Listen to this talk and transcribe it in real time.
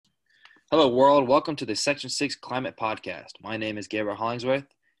Hello, world. Welcome to the Section 6 Climate Podcast. My name is Gabriel Hollingsworth,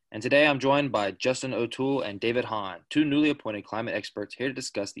 and today I'm joined by Justin O'Toole and David Hahn, two newly appointed climate experts here to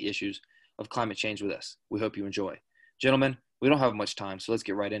discuss the issues of climate change with us. We hope you enjoy. Gentlemen, we don't have much time, so let's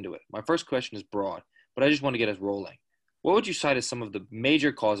get right into it. My first question is broad, but I just want to get us rolling. What would you cite as some of the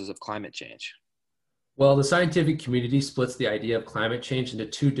major causes of climate change? Well, the scientific community splits the idea of climate change into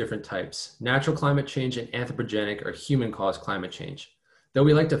two different types: natural climate change and anthropogenic or human-caused climate change. Though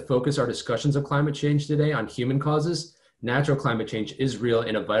we like to focus our discussions of climate change today on human causes, natural climate change is real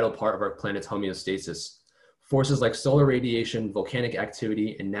and a vital part of our planet's homeostasis. Forces like solar radiation, volcanic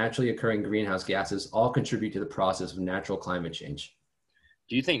activity, and naturally occurring greenhouse gases all contribute to the process of natural climate change.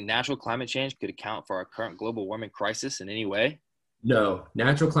 Do you think natural climate change could account for our current global warming crisis in any way? No,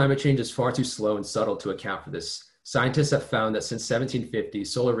 natural climate change is far too slow and subtle to account for this. Scientists have found that since 1750,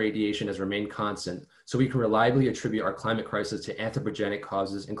 solar radiation has remained constant, so we can reliably attribute our climate crisis to anthropogenic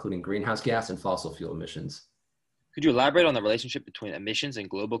causes, including greenhouse gas and fossil fuel emissions. Could you elaborate on the relationship between emissions and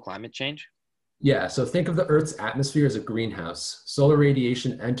global climate change? Yeah, so think of the Earth's atmosphere as a greenhouse. Solar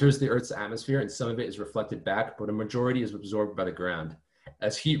radiation enters the Earth's atmosphere and some of it is reflected back, but a majority is absorbed by the ground.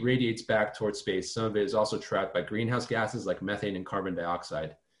 As heat radiates back towards space, some of it is also trapped by greenhouse gases like methane and carbon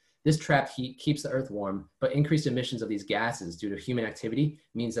dioxide. This trapped heat keeps the Earth warm, but increased emissions of these gases due to human activity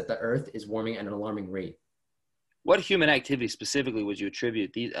means that the Earth is warming at an alarming rate. What human activity specifically would you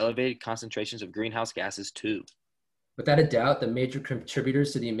attribute these elevated concentrations of greenhouse gases to? Without a doubt, the major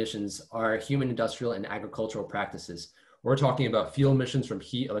contributors to the emissions are human industrial and agricultural practices. We're talking about fuel emissions from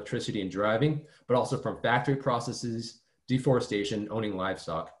heat, electricity, and driving, but also from factory processes, deforestation, owning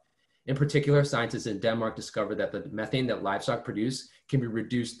livestock. In particular, scientists in Denmark discovered that the methane that livestock produce can be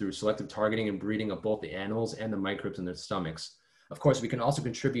reduced through selective targeting and breeding of both the animals and the microbes in their stomachs. Of course, we can also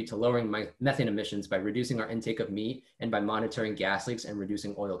contribute to lowering methane emissions by reducing our intake of meat and by monitoring gas leaks and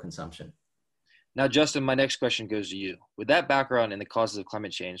reducing oil consumption. Now, Justin, my next question goes to you. With that background in the causes of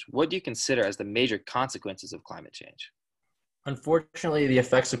climate change, what do you consider as the major consequences of climate change? Unfortunately, the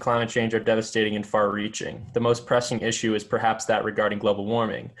effects of climate change are devastating and far-reaching. The most pressing issue is perhaps that regarding global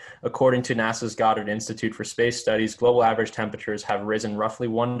warming. According to NASA's Goddard Institute for Space Studies, global average temperatures have risen roughly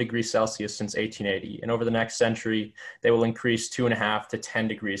 1 degree Celsius since 1880, and over the next century, they will increase 2.5 to 10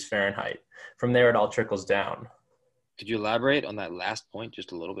 degrees Fahrenheit. From there, it all trickles down. Could you elaborate on that last point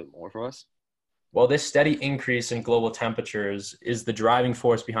just a little bit more for us? Well, this steady increase in global temperatures is the driving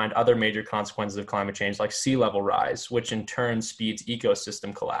force behind other major consequences of climate change, like sea level rise, which in turn speeds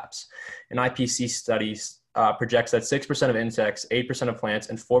ecosystem collapse. An IPCC study projects that 6% of insects, 8% of plants,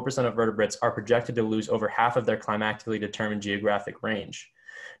 and 4% of vertebrates are projected to lose over half of their climatically determined geographic range.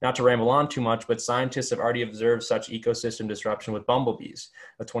 Not to ramble on too much, but scientists have already observed such ecosystem disruption with bumblebees.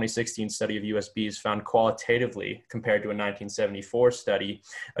 A 2016 study of US bees found qualitatively, compared to a 1974 study,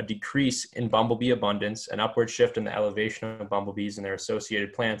 a decrease in bumblebee abundance, an upward shift in the elevation of bumblebees and their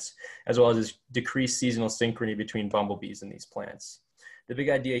associated plants, as well as decreased seasonal synchrony between bumblebees and these plants. The big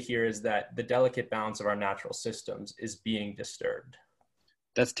idea here is that the delicate balance of our natural systems is being disturbed.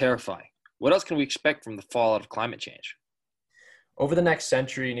 That's terrifying. What else can we expect from the fallout of climate change? Over the next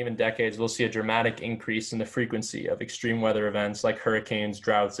century and even decades, we'll see a dramatic increase in the frequency of extreme weather events like hurricanes,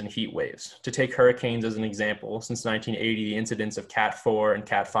 droughts, and heat waves. To take hurricanes as an example, since 1980, the incidence of Cat 4 and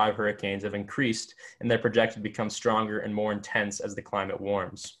Cat 5 hurricanes have increased, and they're projected to become stronger and more intense as the climate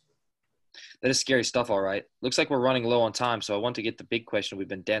warms. That is scary stuff, all right. Looks like we're running low on time, so I want to get the big question we've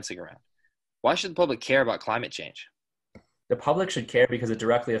been dancing around. Why should the public care about climate change? The public should care because it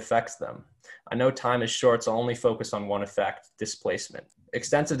directly affects them. I know time is short, so I'll only focus on one effect: displacement.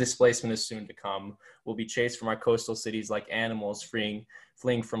 Extensive displacement is soon to come. We'll be chased from our coastal cities like animals fleeing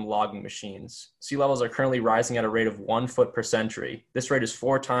from logging machines. Sea levels are currently rising at a rate of 1 foot per century. This rate is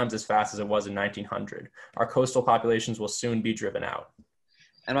 4 times as fast as it was in 1900. Our coastal populations will soon be driven out.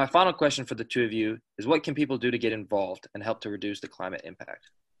 And my final question for the two of you is, what can people do to get involved and help to reduce the climate impact?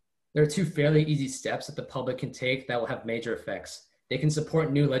 There are two fairly easy steps that the public can take that will have major effects. They can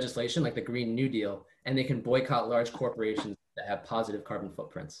support new legislation like the Green New Deal, and they can boycott large corporations that have positive carbon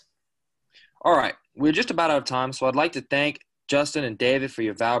footprints. All right, we're just about out of time, so I'd like to thank Justin and David for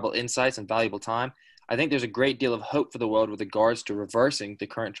your valuable insights and valuable time. I think there's a great deal of hope for the world with regards to reversing the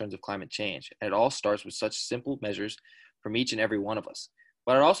current trends of climate change, and it all starts with such simple measures from each and every one of us.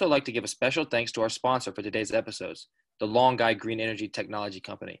 But I'd also like to give a special thanks to our sponsor for today's episodes, the Long Guy Green Energy Technology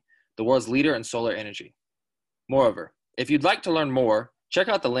Company, the world's leader in solar energy. Moreover, if you'd like to learn more, check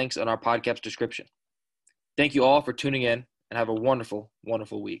out the links in our podcast description. Thank you all for tuning in, and have a wonderful,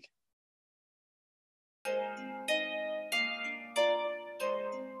 wonderful week.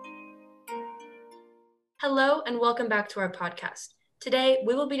 Hello, and welcome back to our podcast. Today,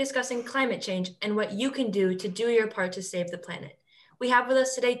 we will be discussing climate change and what you can do to do your part to save the planet. We have with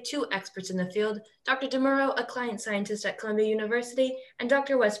us today two experts in the field, Dr. DeMuro, a climate scientist at Columbia University, and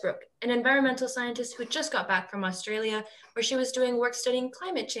Dr. Westbrook, an environmental scientist who just got back from Australia, where she was doing work studying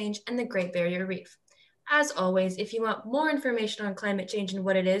climate change and the Great Barrier Reef. As always, if you want more information on climate change and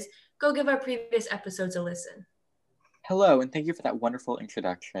what it is, go give our previous episodes a listen. Hello, and thank you for that wonderful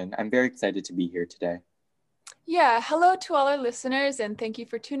introduction. I'm very excited to be here today. Yeah, hello to all our listeners, and thank you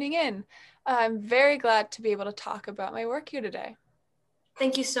for tuning in. I'm very glad to be able to talk about my work here today.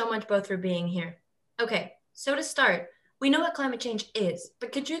 Thank you so much both for being here. Okay, so to start, we know what climate change is,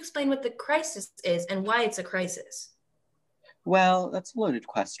 but could you explain what the crisis is and why it's a crisis? Well, that's a loaded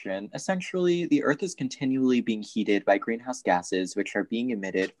question. Essentially, the Earth is continually being heated by greenhouse gases, which are being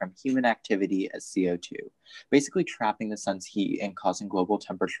emitted from human activity as CO2, basically trapping the sun's heat and causing global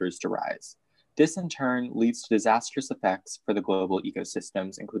temperatures to rise. This, in turn, leads to disastrous effects for the global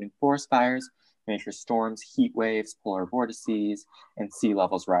ecosystems, including forest fires, major storms, heat waves, polar vortices, and sea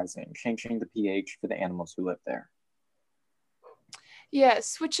levels rising, changing the pH for the animals who live there.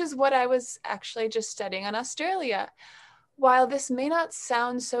 Yes, which is what I was actually just studying in Australia. While this may not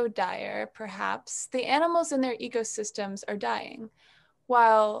sound so dire, perhaps, the animals in their ecosystems are dying.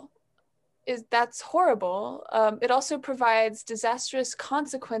 While that's horrible, it also provides disastrous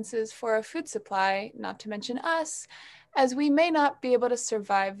consequences for our food supply, not to mention us, as we may not be able to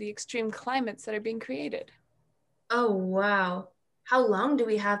survive the extreme climates that are being created. Oh, wow. How long do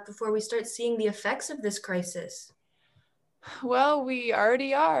we have before we start seeing the effects of this crisis? Well, we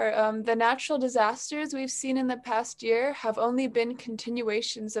already are. The natural disasters we've seen in the past year have only been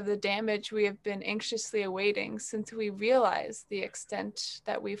continuations of the damage we have been anxiously awaiting since we realized the extent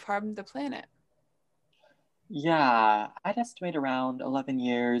that we've harmed the planet. Yeah, I'd estimate around 11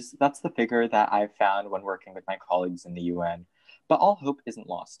 years. That's the figure that I've found when working with my colleagues in the UN. But all hope isn't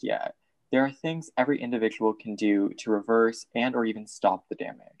lost yet. There are things every individual can do to reverse and or even stop the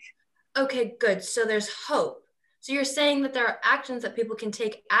damage. Okay, good. So there's hope. So you're saying that there are actions that people can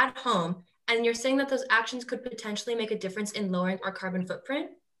take at home, and you're saying that those actions could potentially make a difference in lowering our carbon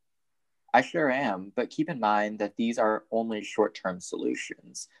footprint? I sure am, but keep in mind that these are only short-term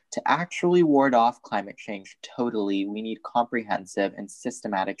solutions. To actually ward off climate change totally, we need comprehensive and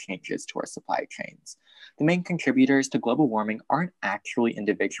systematic changes to our supply chains. The main contributors to global warming aren't actually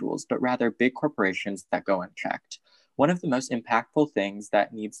individuals, but rather big corporations that go unchecked. One of the most impactful things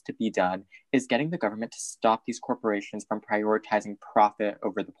that needs to be done is getting the government to stop these corporations from prioritizing profit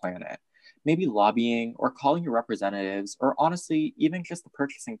over the planet. Maybe lobbying or calling your representatives, or honestly, even just the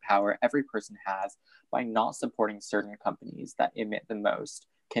purchasing power every person has by not supporting certain companies that emit the most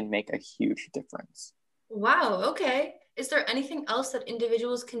can make a huge difference. Wow, okay. Is there anything else that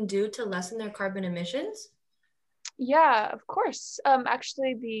individuals can do to lessen their carbon emissions? Yeah, of course.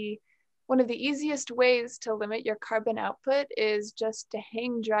 One of the easiest ways to limit your carbon output is just to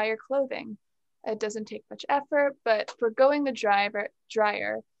hang dry your clothing. It doesn't take much effort, but forgoing the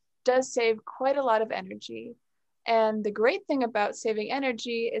dryer does save quite a lot of energy. And the great thing about saving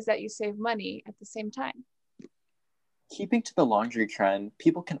energy is that you save money at the same time. Keeping to the laundry trend,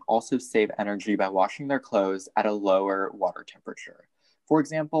 people can also save energy by washing their clothes at a lower water temperature. For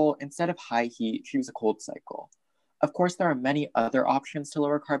example, instead of high heat, choose a cold cycle. Of course, there are many other options to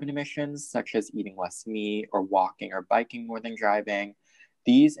lower carbon emissions, such as eating less meat or walking or biking more than driving.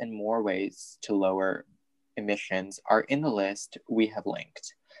 These and more ways to lower emissions are in the list we have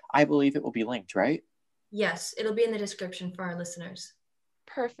linked. I believe it will be linked, right? Yes, it'll be in the description for our listeners.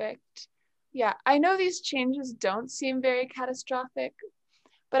 Perfect. Yeah, I know these changes don't seem very catastrophic,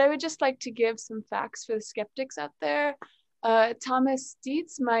 but I would just like to give some facts for the skeptics out there. Thomas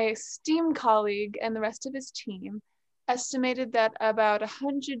Dietz, my esteemed colleague, and the rest of his team estimated that about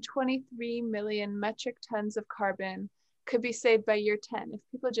 123 million metric tons of carbon could be saved by year 10 if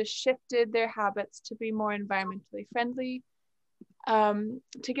people just shifted their habits to be more environmentally friendly.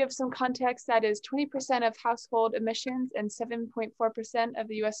 To give some context, that is 20% of household emissions and 7.4% of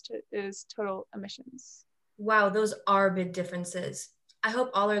the US's total emissions. Wow, those are big differences. I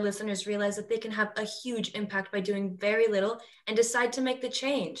hope all our listeners realize that they can have a huge impact by doing very little and decide to make the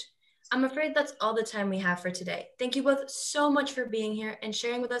change. I'm afraid that's all the time we have for today. Thank you both so much for being here and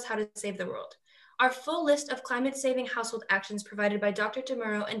sharing with us how to save the world. Our full list of climate-saving household actions provided by Dr.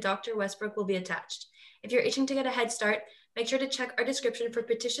 DeMuro and Dr. Westbrook will be attached. If you're itching to get a head start, make sure to check our description for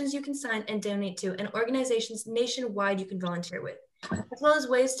petitions you can sign and donate to and organizations nationwide you can volunteer with, as well as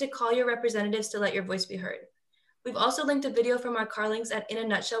ways to call your representatives to let your voice be heard. We've also linked a video from our colleagues at In a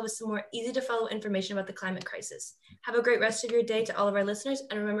Nutshell with some more easy to follow information about the climate crisis. Have a great rest of your day to all of our listeners,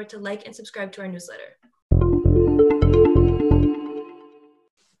 and remember to like and subscribe to our newsletter.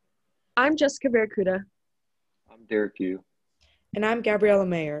 I'm Jessica Barracuda. I'm Derek Yu. And I'm Gabriella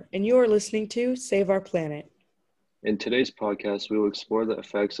Mayer, and you are listening to Save Our Planet. In today's podcast, we will explore the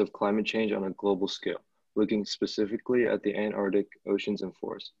effects of climate change on a global scale, looking specifically at the Antarctic oceans and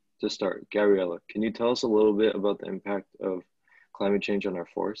forests. To start, Gabriella, can you tell us a little bit about the impact of climate change on our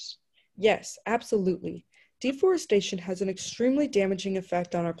forests? Yes, absolutely. Deforestation has an extremely damaging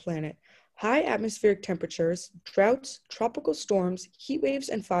effect on our planet. High atmospheric temperatures, droughts, tropical storms, heat waves,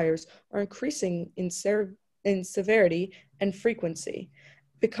 and fires are increasing in severity and frequency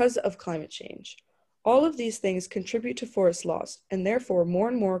because of climate change. All of these things contribute to forest loss, and therefore more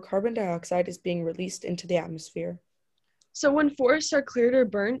and more carbon dioxide is being released into the atmosphere. So when forests are cleared or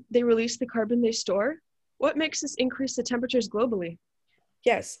burnt, they release the carbon they store? What makes this increase the temperatures globally?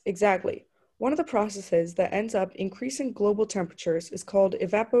 Yes, exactly. One of the processes that ends up increasing global temperatures is called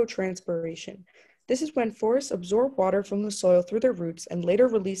evapotranspiration. This is when forests absorb water from the soil through their roots and later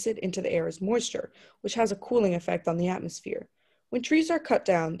release it into the air as moisture, which has a cooling effect on the atmosphere. When trees are cut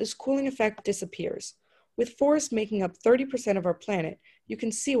down, this cooling effect disappears. With forests making up 30% of our planet, you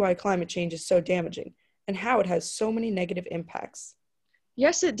can see why climate change is so damaging and how it has so many negative impacts.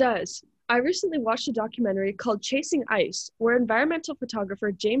 Yes, it does. I recently watched a documentary called Chasing Ice, where environmental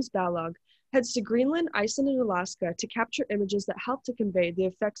photographer James Balog heads to Greenland, Iceland, and Alaska to capture images that help to convey the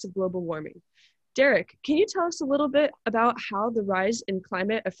effects of global warming. Derek, can you tell us a little bit about how the rise in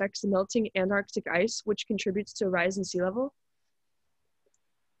climate affects the melting Antarctic ice, which contributes to a rise in sea level?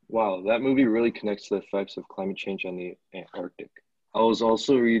 Wow, that movie really connects to the effects of climate change on the Antarctic. I was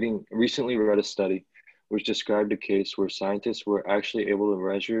also recently read a study which described a case where scientists were actually able to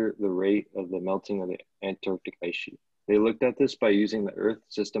measure the rate of the melting of the Antarctic ice sheet. They looked at this by using the Earth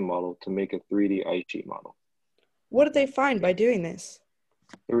system model to make a 3D ice sheet model. What did they find by doing this?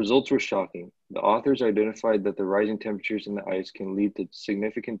 The results were shocking. The authors identified that the rising temperatures in the ice can lead to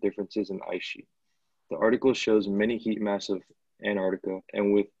significant differences in the ice sheet. The article shows many heat maps of Antarctica,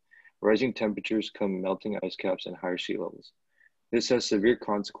 and with rising temperatures come melting ice caps and higher sea levels. This has severe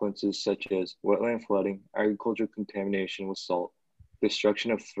consequences such as wetland flooding, agricultural contamination with salt,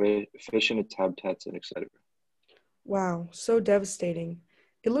 destruction of fish and its habitats, and etc. Wow, so devastating.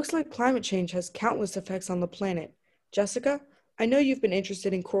 It looks like climate change has countless effects on the planet. Jessica, I know you've been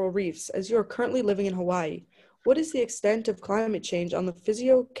interested in coral reefs as you are currently living in Hawaii. What is the extent of climate change on the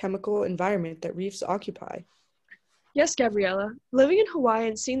physiochemical environment that reefs occupy? Yes, Gabriella. Living in Hawaii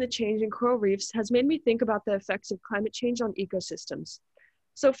and seeing the change in coral reefs has made me think about the effects of climate change on ecosystems.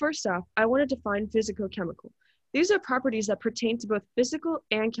 So first off, I want to define physicochemical. These are properties that pertain to both physical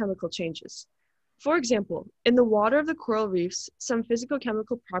and chemical changes. For example, in the water of the coral reefs, some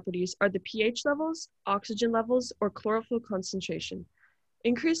physicochemical properties are the pH levels, oxygen levels, or chlorophyll concentration.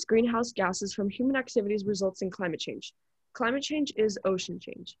 Increased greenhouse gases from human activities results in climate change. Climate change is ocean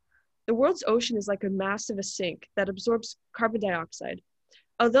change. The world's ocean is like a massive sink that absorbs carbon dioxide.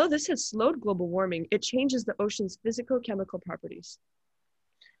 Although this has slowed global warming, it changes the ocean's physicochemical properties.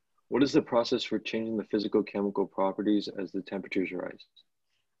 What is the process for changing the physicochemical properties as the temperatures rise?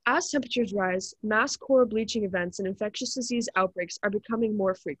 As temperatures rise, mass coral bleaching events and infectious disease outbreaks are becoming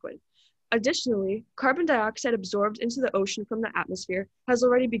more frequent. Additionally, carbon dioxide absorbed into the ocean from the atmosphere has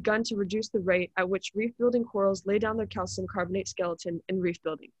already begun to reduce the rate at which reef-building corals lay down their calcium carbonate skeleton in reef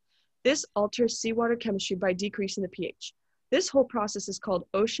building. This alters seawater chemistry by decreasing the pH. This whole process is called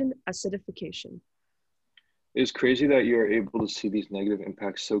ocean acidification. It is crazy that you are able to see these negative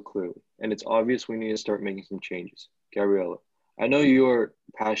impacts so clearly, and it's obvious we need to start making some changes. Gabriella, I know you are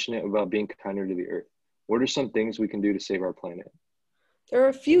passionate about being kinder to the earth. What are some things we can do to save our planet? There are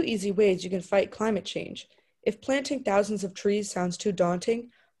a few easy ways you can fight climate change. If planting thousands of trees sounds too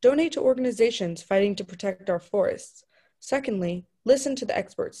daunting, donate to organizations fighting to protect our forests. Secondly, listen to the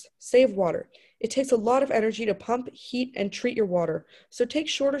experts. Save water. It takes a lot of energy to pump, heat, and treat your water, so take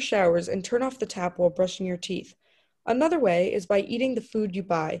shorter showers and turn off the tap while brushing your teeth. Another way is by eating the food you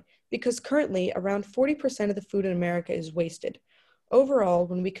buy, because currently around 40% of the food in America is wasted. Overall,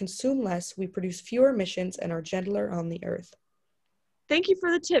 when we consume less, we produce fewer emissions and are gentler on the earth. Thank you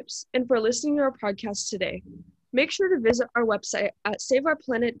for the tips and for listening to our podcast today. Make sure to visit our website at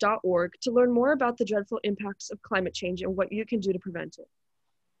saveourplanet.org to learn more about the dreadful impacts of climate change and what you can do to prevent it.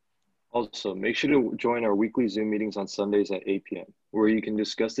 Also, make sure to join our weekly Zoom meetings on Sundays at 8 p.m., where you can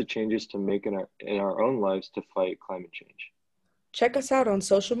discuss the changes to make in our own lives to fight climate change. Check us out on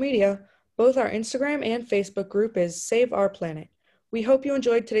social media. Both our Instagram and Facebook group is Save Our Planet. We hope you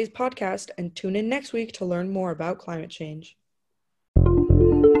enjoyed today's podcast and tune in next week to learn more about climate change.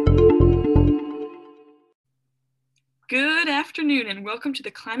 Good afternoon and welcome to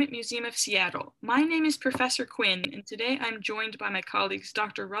the Climate Museum of Seattle. My name is Professor Quinn, and today I'm joined by my colleagues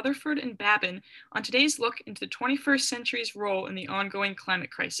Dr. Rutherford and Babin on today's look into the 21st century's role in the ongoing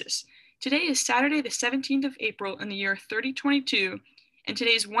climate crisis. Today is Saturday, the 17th of April in the year 3022, and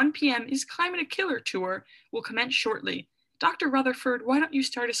today's 1 p.m. Is Climate a Killer tour will commence shortly. Dr. Rutherford, why don't you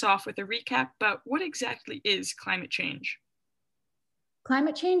start us off with a recap about what exactly is climate change?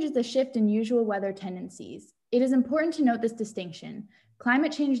 Climate change is the shift in usual weather tendencies. It is important to note this distinction.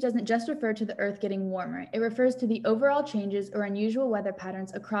 Climate change doesn't just refer to the Earth getting warmer. It refers to the overall changes or unusual weather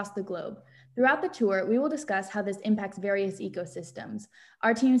patterns across the globe. Throughout the tour, we will discuss how this impacts various ecosystems.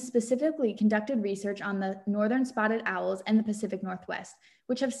 Our team specifically conducted research on the northern spotted owls and the Pacific Northwest,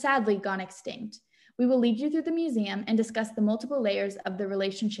 which have sadly gone extinct. We will lead you through the museum and discuss the multiple layers of the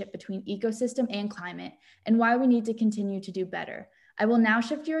relationship between ecosystem and climate and why we need to continue to do better. I will now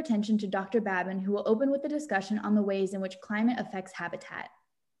shift your attention to Dr. Babin, who will open with a discussion on the ways in which climate affects habitat.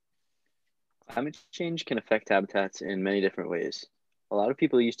 Climate change can affect habitats in many different ways. A lot of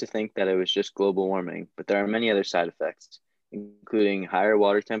people used to think that it was just global warming, but there are many other side effects, including higher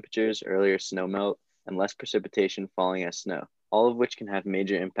water temperatures, earlier snowmelt, and less precipitation falling as snow, all of which can have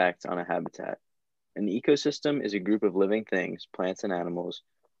major impacts on a habitat. An ecosystem is a group of living things, plants and animals,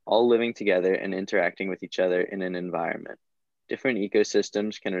 all living together and interacting with each other in an environment. Different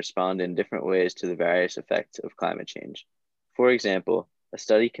ecosystems can respond in different ways to the various effects of climate change. For example, a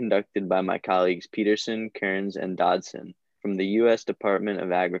study conducted by my colleagues Peterson, Kearns, and Dodson from the U.S. Department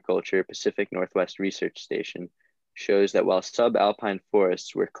of Agriculture Pacific Northwest Research Station shows that while subalpine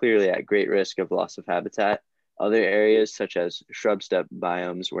forests were clearly at great risk of loss of habitat, other areas such as shrub steppe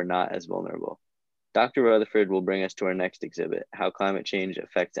biomes were not as vulnerable. Dr. Rutherford will bring us to our next exhibit, How Climate Change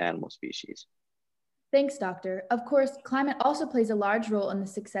Affects Animal Species. Thanks, Doctor. Of course, climate also plays a large role in the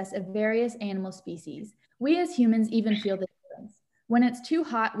success of various animal species. We as humans even feel the difference. When it's too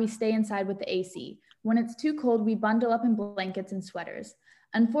hot, we stay inside with the AC. When it's too cold, we bundle up in blankets and sweaters.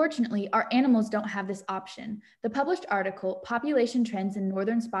 Unfortunately, our animals don't have this option. The published article, Population Trends in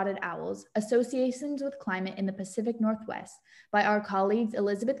Northern Spotted Owls, Associations with Climate in the Pacific Northwest, by our colleagues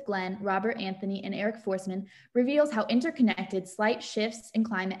Elizabeth Glenn, Robert Anthony, and Eric Forsman, reveals how interconnected slight shifts in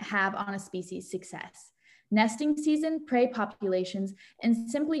climate have on a species' success. Nesting season, prey populations, and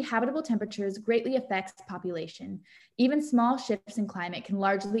simply habitable temperatures greatly affects population. Even small shifts in climate can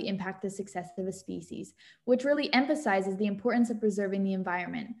largely impact the success of a species, which really emphasizes the importance of preserving the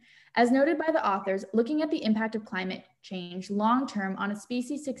environment. As noted by the authors, looking at the impact of climate change long-term on a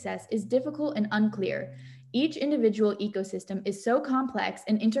species' success is difficult and unclear. Each individual ecosystem is so complex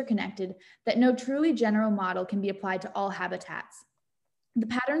and interconnected that no truly general model can be applied to all habitats. The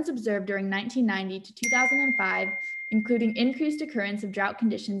patterns observed during 1990 to 2005, including increased occurrence of drought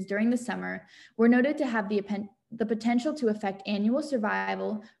conditions during the summer, were noted to have the potential to affect annual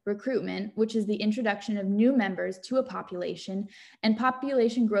survival, recruitment, which is the introduction of new members to a population, and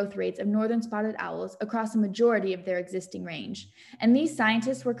population growth rates of northern spotted owls across a majority of their existing range. And these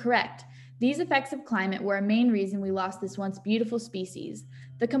scientists were correct. These effects of climate were a main reason we lost this once beautiful species.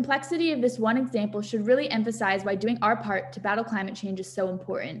 The complexity of this one example should really emphasize why doing our part to battle climate change is so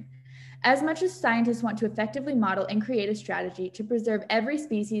important. As much as scientists want to effectively model and create a strategy to preserve every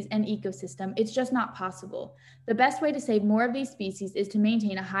species and ecosystem, it's just not possible. The best way to save more of these species is to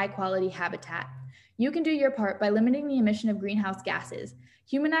maintain a high-quality habitat. You can do your part by limiting the emission of greenhouse gases.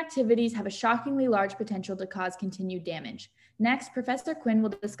 Human activities have a shockingly large potential to cause continued damage. Next, Professor Quinn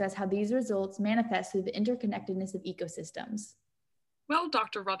will discuss how these results manifest through the interconnectedness of ecosystems. Well,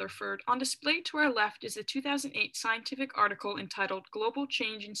 Dr. Rutherford, on display to our left is a 2008 scientific article entitled Global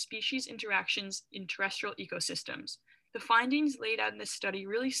Change in Species Interactions in Terrestrial Ecosystems. The findings laid out in this study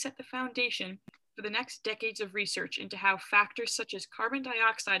really set the foundation for the next decades of research into how factors such as carbon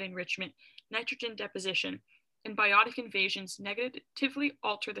dioxide enrichment, nitrogen deposition, and biotic invasions negatively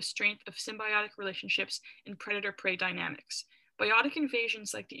alter the strength of symbiotic relationships in predator-prey dynamics. Biotic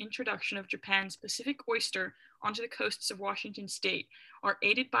invasions like the introduction of Japan's Pacific oyster onto the coasts of Washington state are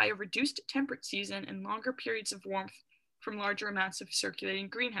aided by a reduced temperate season and longer periods of warmth from larger amounts of circulating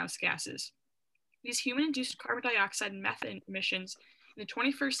greenhouse gases. These human-induced carbon dioxide and methane emissions in the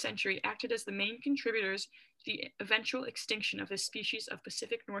 21st century acted as the main contributors to the eventual extinction of this species of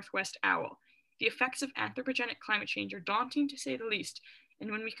Pacific Northwest owl. The effects of anthropogenic climate change are daunting to say the least,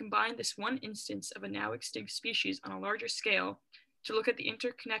 and when we combine this one instance of a now extinct species on a larger scale to look at the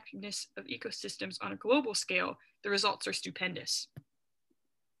interconnectedness of ecosystems on a global scale, the results are stupendous.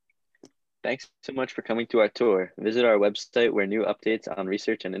 Thanks so much for coming to our tour. Visit our website where new updates on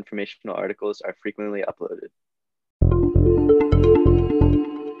research and informational articles are frequently uploaded.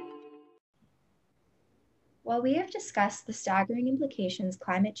 While we have discussed the staggering implications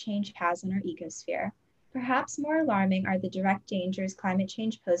climate change has on our ecosphere, perhaps more alarming are the direct dangers climate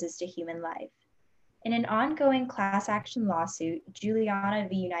change poses to human life. In an ongoing class action lawsuit, Juliana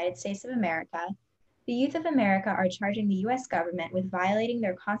v. United States of America, the youth of America are charging the US government with violating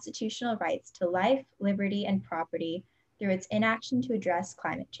their constitutional rights to life, liberty, and property through its inaction to address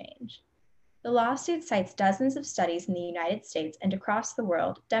climate change. The lawsuit cites dozens of studies in the United States and across the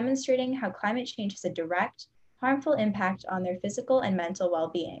world demonstrating how climate change has a direct, harmful impact on their physical and mental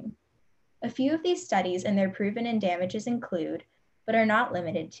well-being. A few of these studies and their proven damages include, but are not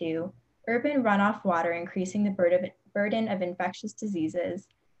limited to, urban runoff water increasing the burden of infectious diseases,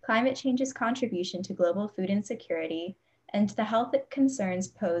 climate change's contribution to global food insecurity, and the health concerns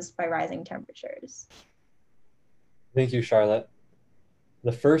posed by rising temperatures. Thank you, Charlotte.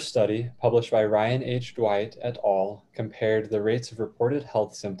 The first study, published by Ryan H. Dwight et al., compared the rates of reported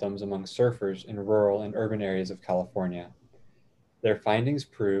health symptoms among surfers in rural and urban areas of California. Their findings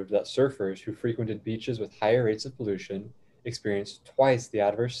proved that surfers who frequented beaches with higher rates of pollution experienced twice the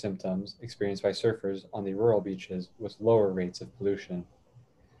adverse symptoms experienced by surfers on the rural beaches with lower rates of pollution.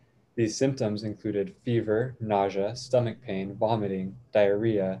 These symptoms included fever, nausea, stomach pain, vomiting,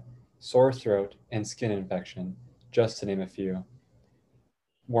 diarrhea, sore throat, and skin infection, just to name a few.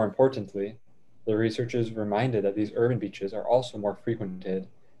 More importantly, the researchers reminded that these urban beaches are also more frequented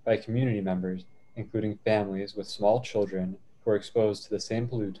by community members, including families with small children who are exposed to the same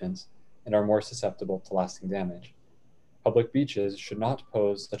pollutants and are more susceptible to lasting damage. Public beaches should not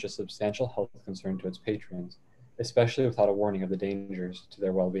pose such a substantial health concern to its patrons, especially without a warning of the dangers to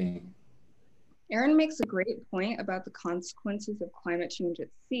their well-being. Erin makes a great point about the consequences of climate change at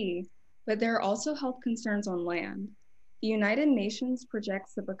sea, but there are also health concerns on land. The United Nations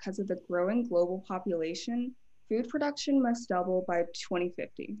projects that because of the growing global population, food production must double by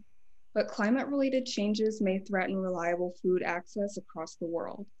 2050. But climate-related changes may threaten reliable food access across the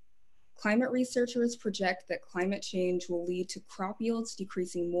world. Climate researchers project that climate change will lead to crop yields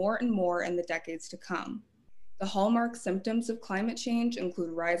decreasing more and more in the decades to come. The hallmark symptoms of climate change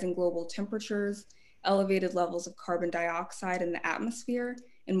include rising global temperatures, elevated levels of carbon dioxide in the atmosphere,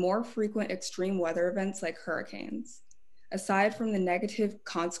 and more frequent extreme weather events like hurricanes. Aside from the negative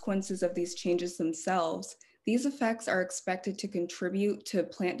consequences of these changes themselves, these effects are expected to contribute to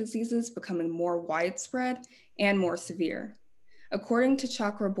plant diseases becoming more widespread and more severe. According to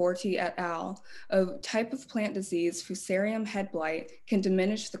Chakraborty et al., a type of plant disease, Fusarium head blight, can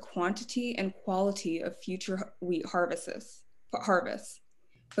diminish the quantity and quality of future wheat harvests.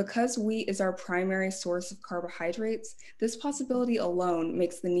 Because wheat is our primary source of carbohydrates, this possibility alone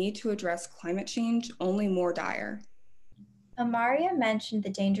makes the need to address climate change only more dire. Amariah mentioned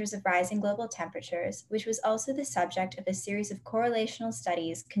the dangers of rising global temperatures, which was also the subject of a series of correlational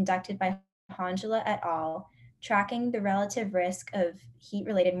studies conducted by Hongela et al., tracking the relative risk of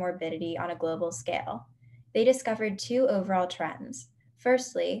heat-related morbidity on a global scale. They discovered two overall trends.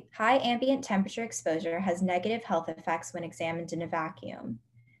 Firstly, high ambient temperature exposure has negative health effects when examined in a vacuum.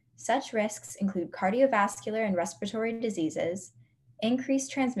 Such risks include cardiovascular and respiratory diseases,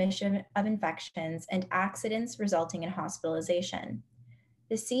 increased transmission of infections, and accidents resulting in hospitalization.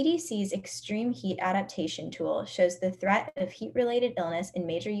 The CDC's Extreme Heat Adaptation Tool shows the threat of heat-related illness in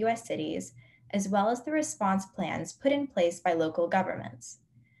major US cities, as well as the response plans put in place by local governments.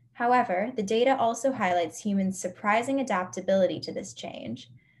 However, the data also highlights humans' surprising adaptability to this change,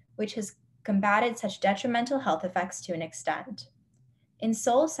 which has combated such detrimental health effects to an extent. In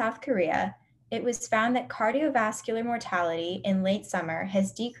Seoul, South Korea, it was found that cardiovascular mortality in late summer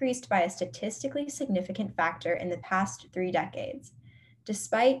has decreased by a statistically significant factor in the past 3 decades,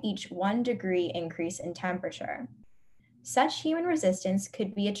 despite each 1 degree increase in temperature. Such human resistance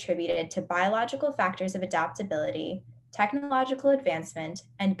could be attributed to biological factors of adaptability, technological advancement,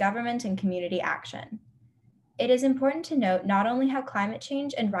 and government and community action. It is important to note not only how climate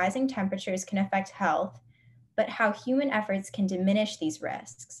change and rising temperatures can affect health, but how human efforts can diminish these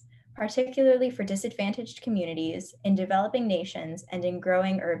risks, particularly for disadvantaged communities in developing nations and in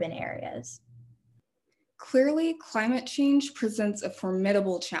growing urban areas. Clearly, climate change presents a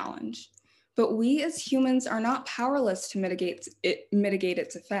formidable challenge, but we as humans are not powerless to mitigate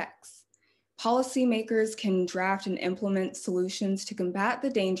its effects. Policymakers can draft and implement solutions to combat the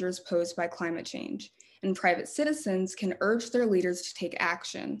dangers posed by climate change, and private citizens can urge their leaders to take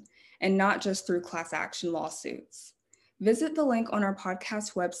action, and not just through class action lawsuits. Visit the link on our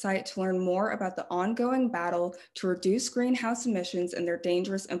podcast website to learn more about the ongoing battle to reduce greenhouse emissions and their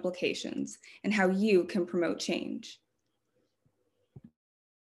dangerous implications, and how you can promote change.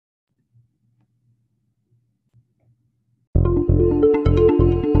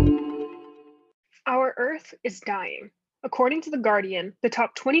 Our Earth is dying. According to The Guardian, the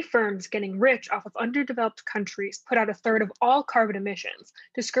top 20 firms getting rich off of underdeveloped countries put out a third of all carbon emissions,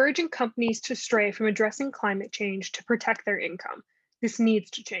 discouraging companies to stray from addressing climate change to protect their income. This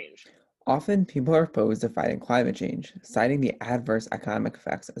needs to change. Often, people are opposed to fighting climate change, citing the adverse economic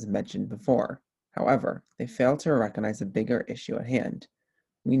effects as mentioned before. However, they fail to recognize the bigger issue at hand.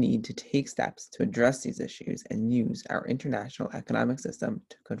 We need to take steps to address these issues and use our international economic system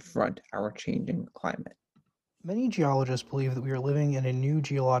to confront our changing climate. Many geologists believe that we are living in a new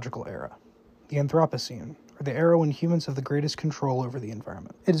geological era, the Anthropocene, or the era when humans have the greatest control over the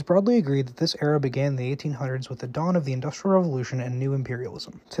environment. It is broadly agreed that this era began in the 1800s with the dawn of the Industrial Revolution and new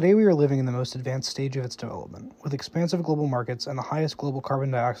imperialism. Today we are living in the most advanced stage of its development, with expansive global markets and the highest global carbon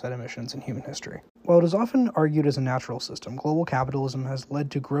dioxide emissions in human history. While it is often argued as a natural system, global capitalism has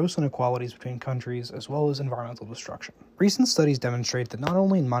led to gross inequalities between countries as well as environmental destruction. Recent studies demonstrate that not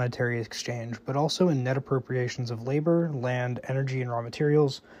only in monetary exchange, but also in net appropriations of labor, land, energy, and raw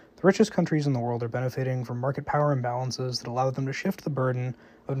materials, the richest countries in the world are benefiting from market power imbalances that allow them to shift the burden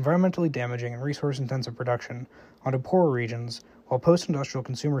of environmentally damaging and resource-intensive production onto poorer regions, while post-industrial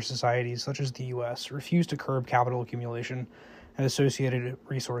consumer societies such as the U.S. refuse to curb capital accumulation and associated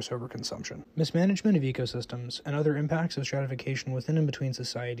resource overconsumption. Mismanagement of ecosystems and other impacts of stratification within and between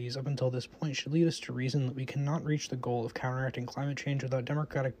societies up until this point should lead us to reason that we cannot reach the goal of counteracting climate change without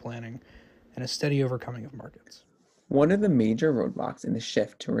democratic planning and a steady overcoming of markets. One of the major roadblocks in the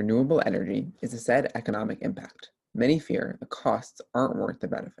shift to renewable energy is the said economic impact. Many fear the costs aren't worth the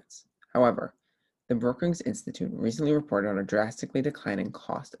benefits. However, the Brookings Institute recently reported on a drastically declining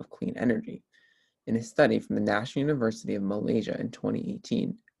cost of clean energy. In a study from the National University of Malaysia in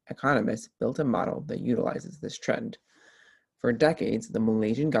 2018, economists built a model that utilizes this trend. For decades, the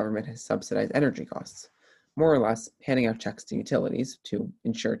Malaysian government has subsidized energy costs, more or less handing out checks to utilities to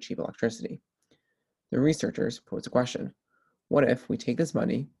ensure cheap electricity. The researchers pose a question: what if we take this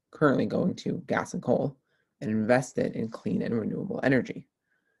money, currently going to gas and coal, and invest it in clean and renewable energy?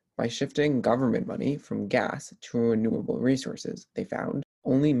 By shifting government money from gas to renewable resources, they found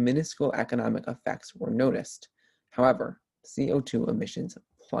only minuscule economic effects were noticed. However, CO2 emissions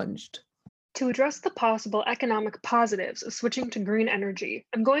plunged. To address the possible economic positives of switching to green energy,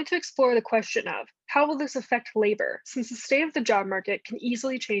 I'm going to explore the question of how will this affect labor, since the state of the job market can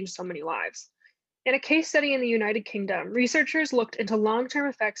easily change so many lives. In a case study in the United Kingdom, researchers looked into long-term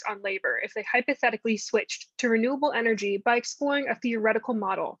effects on labor if they hypothetically switched to renewable energy by exploring a theoretical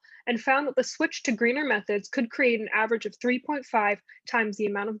model, and found that the switch to greener methods could create an average of 3.5 times the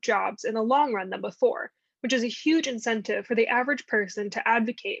amount of jobs in the long run than before, which is a huge incentive for the average person to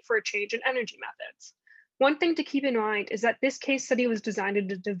advocate for a change in energy methods. One thing to keep in mind is that this case study was designed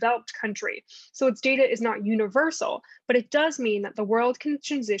in a developed country, so its data is not universal, but it does mean that the world can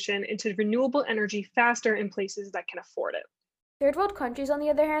transition into renewable energy faster in places that can afford it. Third world countries, on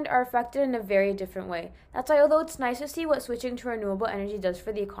the other hand, are affected in a very different way. That's why, although it's nice to see what switching to renewable energy does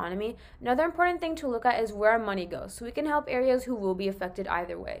for the economy, another important thing to look at is where our money goes, so we can help areas who will be affected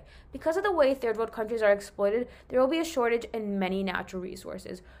either way. Because of the way third world countries are exploited, there will be a shortage in many natural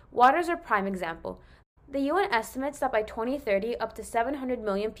resources. Water is a prime example. The UN estimates that by 2030, up to 700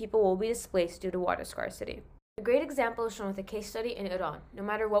 million people will be displaced due to water scarcity. A great example is shown with a case study in Iran. No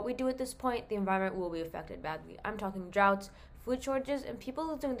matter what we do at this point, the environment will be affected badly. I'm talking droughts, food shortages, and people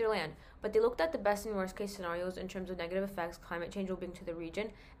losing their land, but they looked at the best and worst case scenarios in terms of negative effects climate change will bring to the region,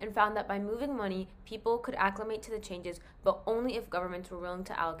 and found that by moving money, people could acclimate to the changes, but only if governments were willing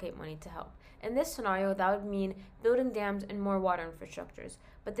to allocate money to help. In this scenario, that would mean building dams and more water infrastructures.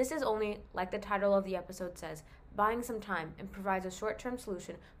 But this is only, like the title of the episode says, buying some time, and provides a short-term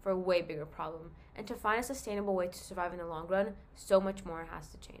solution for a way bigger problem. And to find a sustainable way to survive in the long run, so much more has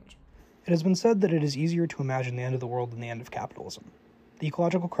to change. It has been said that it is easier to imagine the end of the world than the end of capitalism. The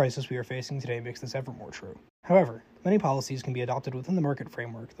ecological crisis we are facing today makes this ever more true. However, many policies can be adopted within the market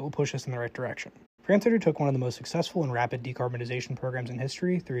framework that will push us in the right direction. France undertook one of the most successful and rapid decarbonization programs in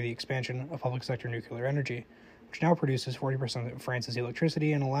history through the expansion of public sector nuclear energy, which now produces 40% of France's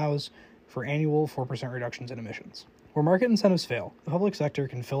electricity and allows for annual 4% reductions in emissions. Where market incentives fail, the public sector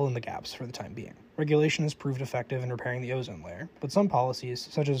can fill in the gaps for the time being. Regulation has proved effective in repairing the ozone layer, but some policies,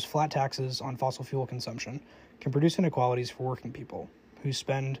 such as flat taxes on fossil fuel consumption, can produce inequalities for working people, who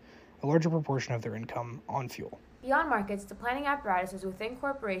spend a larger proportion of their income on fuel. Beyond markets, the planning apparatuses within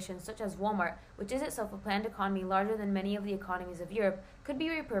corporations such as Walmart, which is itself a planned economy larger than many of the economies of Europe, could be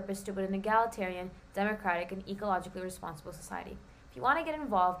repurposed to build an egalitarian, democratic, and ecologically responsible society. If you want to get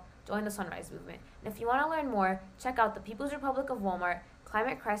involved, join the Sunrise Movement. And if you want to learn more, check out the People's Republic of Walmart,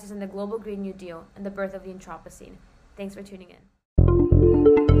 Climate Crisis and the Global Green New Deal, and the Birth of the Anthropocene. Thanks for tuning in.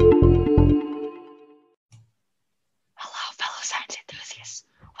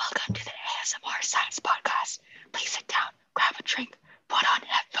 Science podcast. Please sit down, grab a drink, put on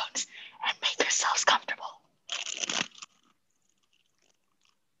headphones, and make yourselves comfortable.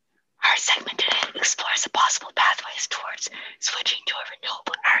 Our segment today explores the possible pathways towards switching to a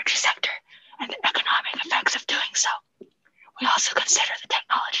renewable energy sector and the economic effects of doing so. We also consider the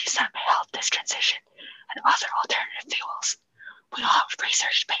technologies that may help this transition and other alternative fuels. We all have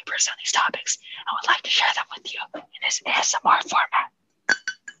researched papers on these topics and would like to share them with you in this ASMR format.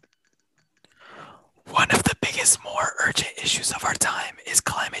 One of the biggest, more urgent issues of our time is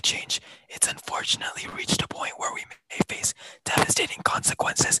climate change. It's unfortunately reached a point where we may face devastating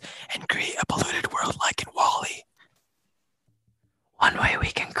consequences and create a polluted world like in Wall-E. One way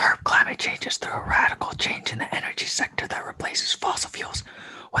we can curb climate change is through a radical change in the energy sector that replaces fossil fuels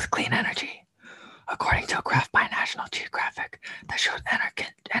with clean energy. According to a graph by National Geographic that showed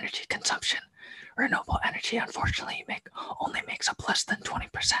energy consumption, renewable energy unfortunately only makes up less than 20%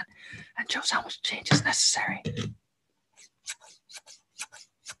 and shows how much change is necessary.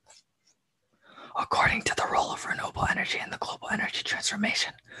 According to the role of renewable energy in the global energy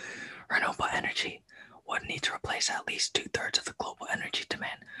transformation, renewable energy would need to replace at least 2/3 of the global energy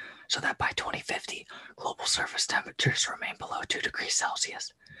demand so that by 2050, global surface temperatures remain below 2 degrees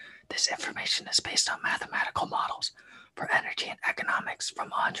Celsius. This information is based on mathematical models for energy and economics from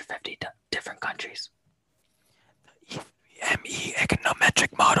 150 different countries. The EME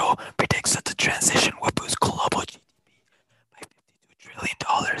econometric model predicts that the transition will boost global GDP by $52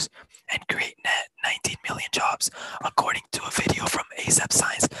 trillion and create net 19 million jobs. According to a video from ASAP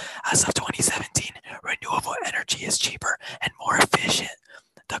Science, as of 2017, renewable energy is cheaper and more efficient.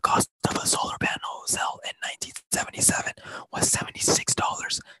 The cost of a solar panel cell in 1977 was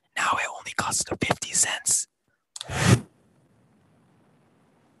 $76. Now it only costs 50 cents.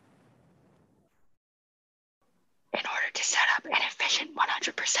 In order to set up an efficient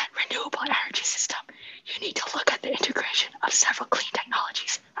 100% renewable energy system, you need to look at the integration of several clean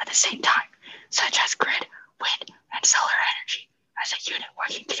technologies at the same time, such as grid, wind, and solar energy as a unit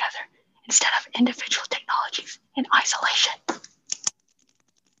working together instead of individual technologies in isolation.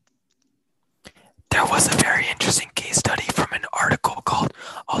 There was a very interesting case study from an article called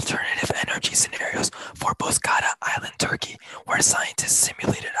Alternative Energy Scenarios for Bozcaada Island, Turkey, where scientists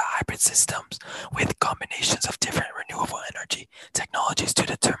simulated hybrid systems with combinations of different renewable energy technologies to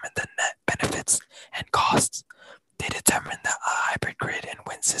determine the net benefits and costs. They determined that a hybrid grid and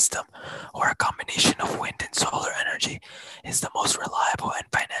wind system, or a combination of wind and solar energy, is the most reliable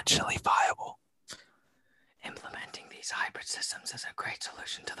and financially viable. Implementing these hybrid systems is a great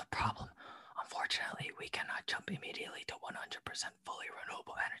solution to the problem. Unfortunately, we cannot jump immediately to 100% fully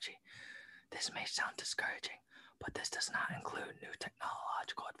renewable energy. This may sound discouraging, but this does not include new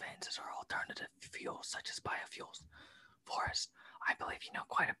technological advances or alternative fuels such as biofuels. Forrest, I believe you know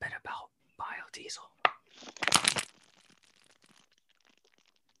quite a bit about biodiesel.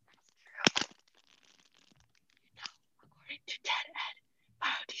 According to TED-Ed,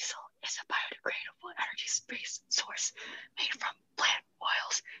 biodiesel is a biodegradable energy source made from plant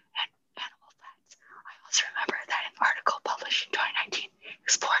oils and animal fats. I also remember that an article published in 2019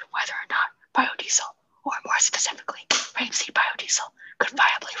 explored whether or not biodiesel, or more specifically, rapeseed biodiesel, could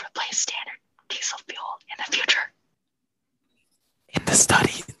viably replace standard diesel fuel in the future. In the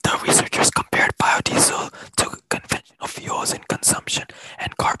study, the researchers compared biodiesel to conventional fuels in consumption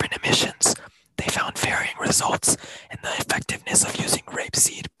and carbon emissions. They found varying results in the effectiveness of using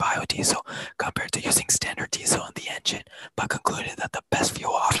rapeseed biodiesel compared to using standard diesel in the engine, but concluded that the best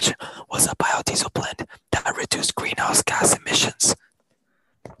fuel option was a biodiesel blend that reduced greenhouse gas emissions.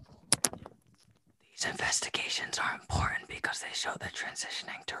 These investigations are important because they show that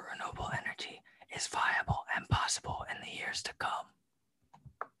transitioning to renewable energy is viable and possible in the years to come.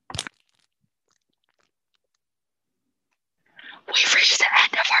 We've reached the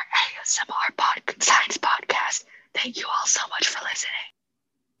end of our ASMR Science podcast. Thank you all so much for listening.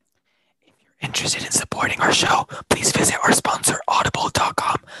 If you're interested in supporting our show, please visit our sponsor,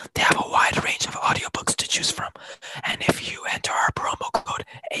 audible.com. They have a wide range of audiobooks to choose from. And if you enter our promo code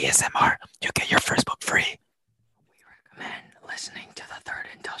ASMR, you'll get your first book free. We recommend listening to The Third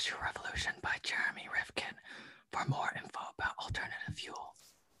Industrial Revolution by Jeremy Rifkin for more info about alternative fuel.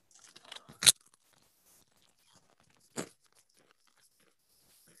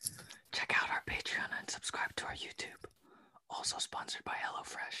 Check out our Patreon and subscribe to our YouTube. Also sponsored by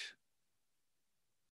HelloFresh.